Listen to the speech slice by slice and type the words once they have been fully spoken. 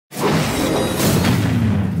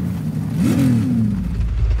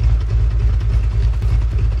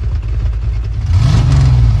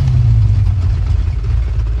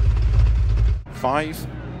5,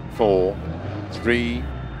 4, 3,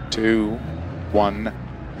 2, 1,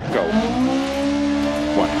 go.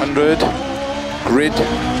 100, grid,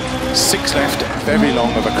 6 left, very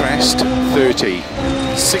long of a crest, 30.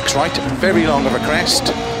 6 right, very long of a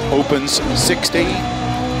crest, opens 60.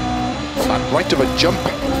 Flat right of a jump,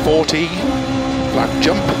 40. Flat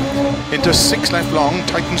jump, into 6 left long,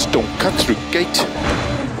 tightens, don't cut through gate.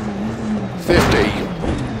 50.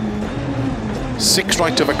 6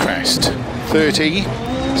 right of a crest, 30.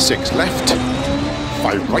 6 left,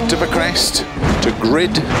 5 right of a crest, to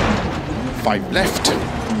grid. 5 left,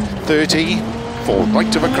 30. 4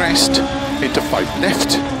 right of a crest, into 5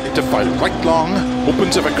 left, into 5 right long,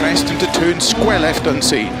 opens of a crest, into turn square left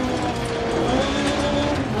unseen.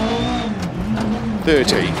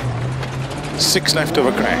 30. 6 left of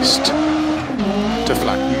a crest, to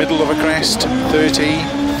flat middle of a crest, 30.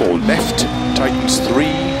 4 left, tightens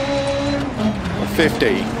 3.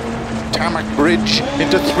 50. Tarmac bridge,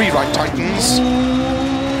 into 3 right tightens.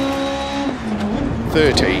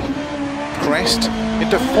 30. Crest,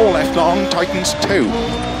 into 4 left long, tightens 2.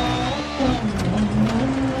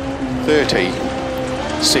 30.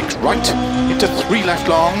 6 right, into 3 left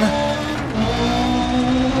long.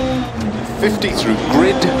 50 through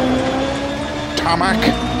grid. Tarmac,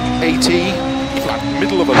 80. Flat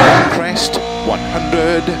middle of a long crest,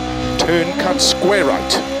 100. Turn cut square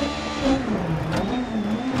right.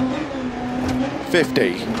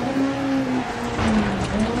 50.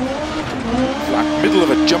 Flat middle of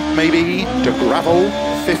a jump maybe, to gravel,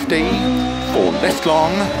 50. 4 left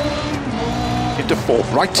long, into 4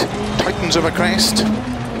 right, tightens of a crest,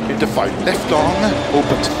 into 5 left long,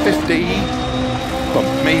 opens 50.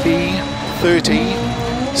 Bump maybe, 30.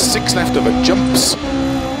 6 left of a jumps,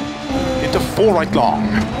 into 4 right long,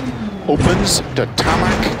 opens to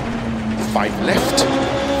tarmac. 5 left,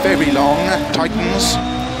 very long, tightens.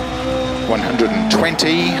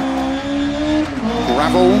 120.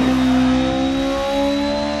 Gravel.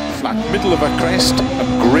 Flat middle of a crest, a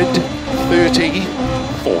grid, 30.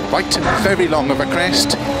 4 right, very long of a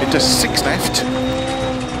crest, into 6 left,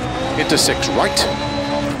 into 6 right.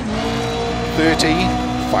 30.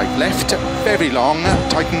 5 left, very long,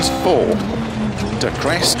 tightens 4. To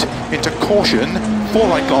crest, into caution, 4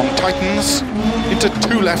 right long, tightens, into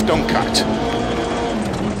 2 left, don't cut.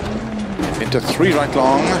 Into 3 right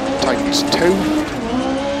long, tightens 2.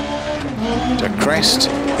 To crest,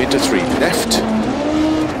 into 3 left,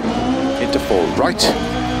 into 4 right.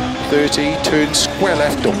 30, turn square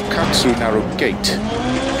left, don't cut through narrow gate.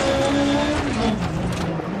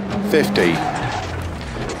 50.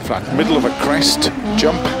 Flat middle of a crest,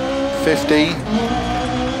 jump, 50.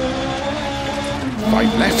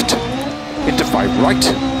 5 left, into 5 right,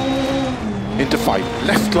 into 5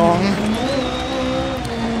 left long,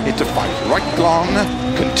 into 5 right long,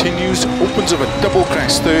 continues, opens of a double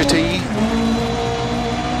crest, 30.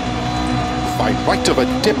 5 right of a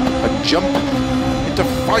dip, a jump, into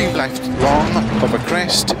 5 left long of a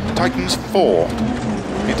crest, tightens 4.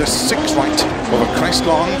 Into 6 right of a crest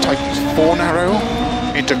long, tightens 4 narrow.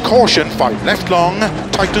 Into caution, 5 left long,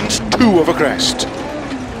 tightens 2 of a crest.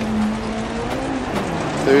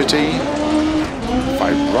 30.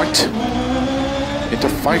 5 right. Into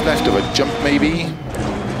 5 left of a jump maybe.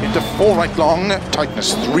 Into 4 right long,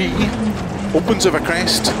 tightness 3. Opens of a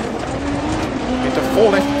crest. Into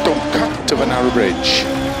 4 left, don't cut of a narrow bridge.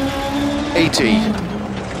 80.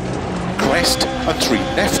 Crest and 3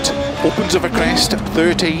 left. Opens of a crest,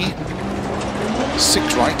 30.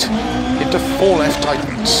 6 right, into 4 left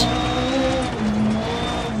tightens.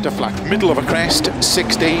 To flat middle of a crest,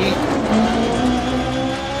 60.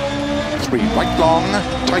 3 right long,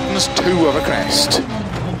 tightens 2 of a crest.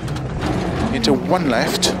 Into 1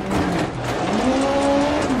 left.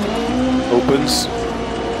 Opens.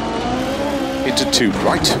 Into 2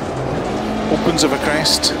 right. Opens of a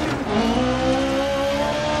crest.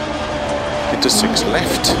 Into 6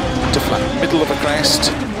 left. To flat middle of a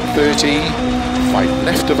crest, 30. 5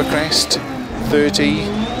 left of a crest, 30.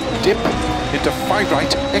 Dip. Into 5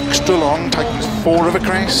 right, extra long, tightens 4 of a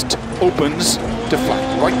crest. Opens to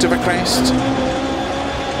flat right of a crest.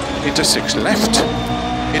 Into 6 left.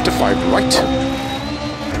 Into 5 right.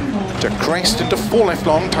 To crest, into 4 left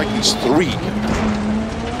long, tightens 3.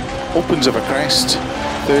 Opens of a crest,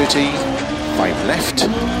 30. 5 left.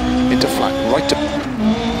 Into flat right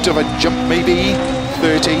of a jump maybe,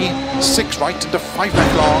 30. 6 right into 5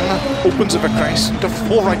 left long, opens of a crest, into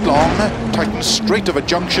 4 right long, tightens straight of a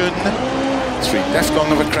junction, 3 left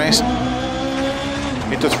long of a crest,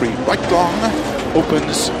 into 3 right long,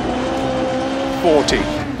 opens, 40.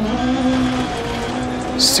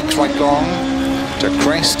 6 right long, to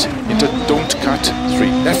crest, into don't cut,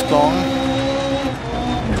 3 left long,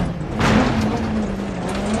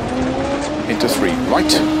 into 3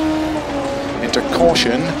 right, into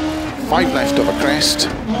caution, 5 left over crest,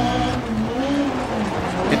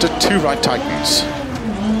 into 2 right tightens,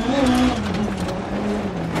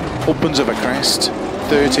 opens over crest,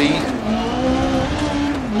 30,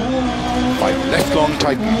 5 left long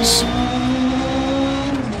tightens,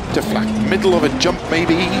 to flat middle of a jump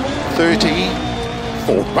maybe, 30,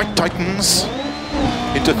 4 right tightens,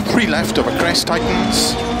 into 3 left over crest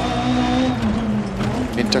tightens,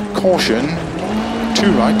 into caution,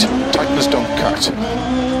 2 right, tightens don't cut,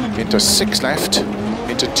 into 6 left,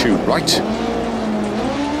 into 2 right,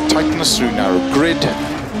 tightens through narrow grid,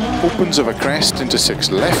 opens over crest into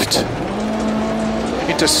 6 left,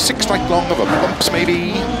 into 6 right long over bumps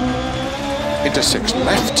maybe, into 6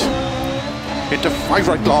 left, into 5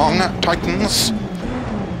 right long, tightens,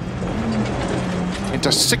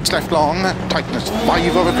 into 6 left long, tightens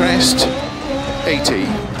 5 over crest, 80,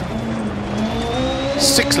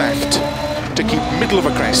 6 left, to keep middle of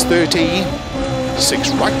a crest, 30,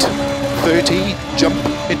 6 right, 30, jump,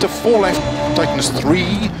 into 4 left, tightens 3,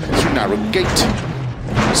 through narrow gate,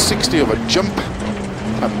 60 over jump,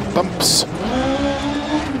 and bumps,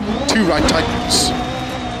 2 right tightens,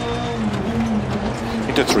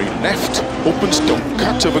 into 3 left, opens don't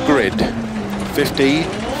cut over grid, 50,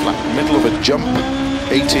 flat middle of a jump,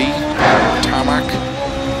 80, tarmac,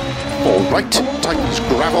 4 right, tightens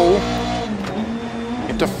gravel,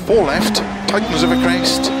 into 4 left, tightens over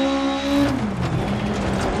crest,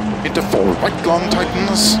 into 4 right long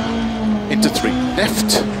tightens, into 3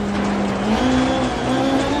 left,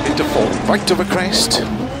 into 4 right over crest,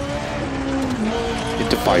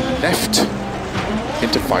 into 5 left,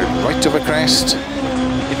 into 5 right over crest,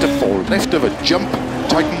 into 4 left over jump,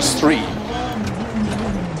 tightens 3,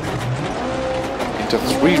 into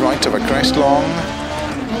 3 right over crest long,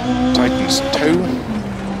 tightens 2,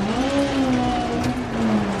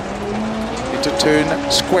 into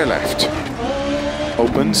turn square left,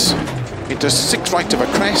 opens, into 6 right over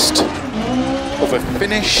crest, over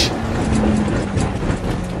finish,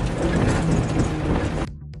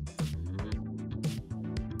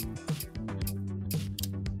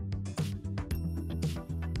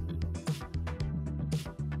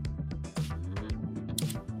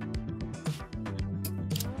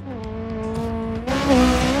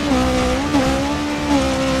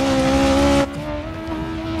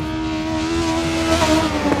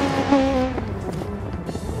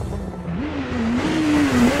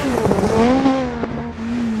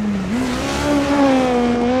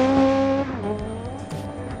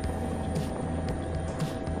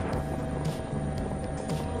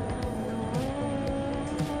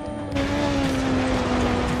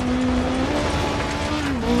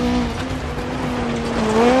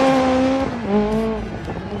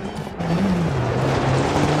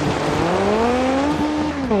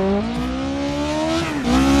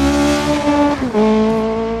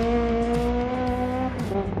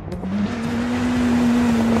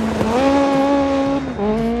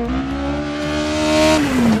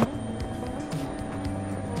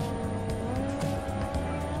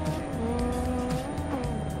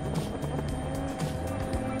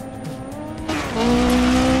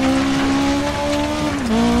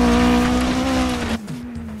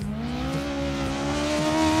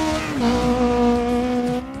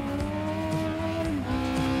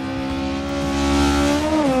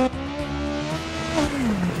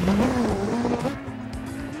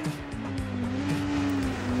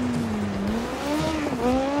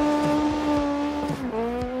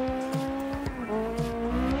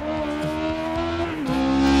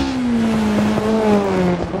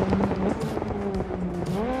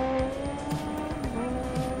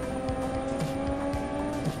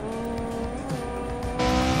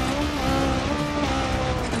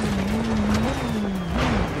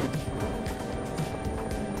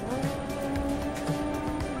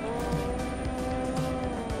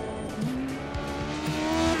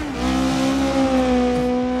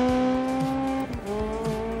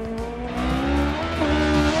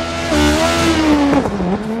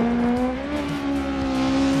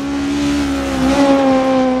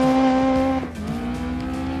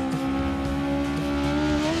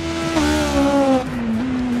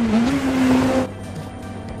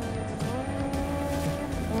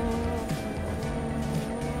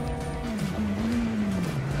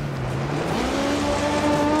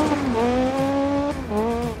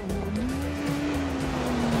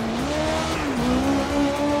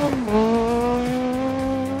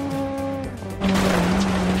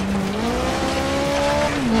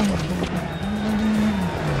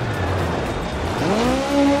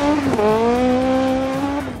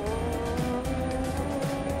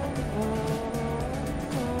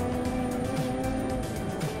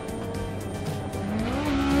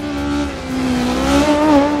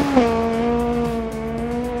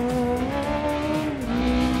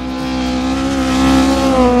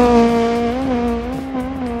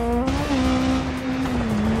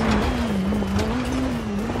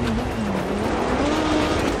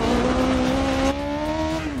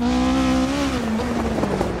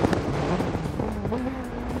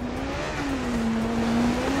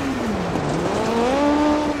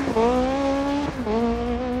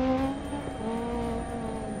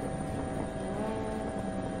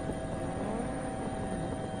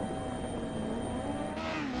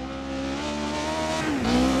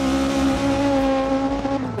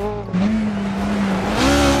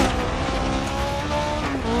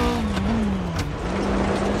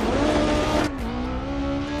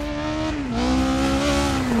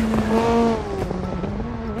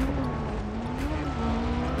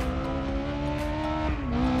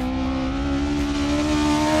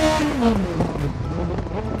 Mm-hmm.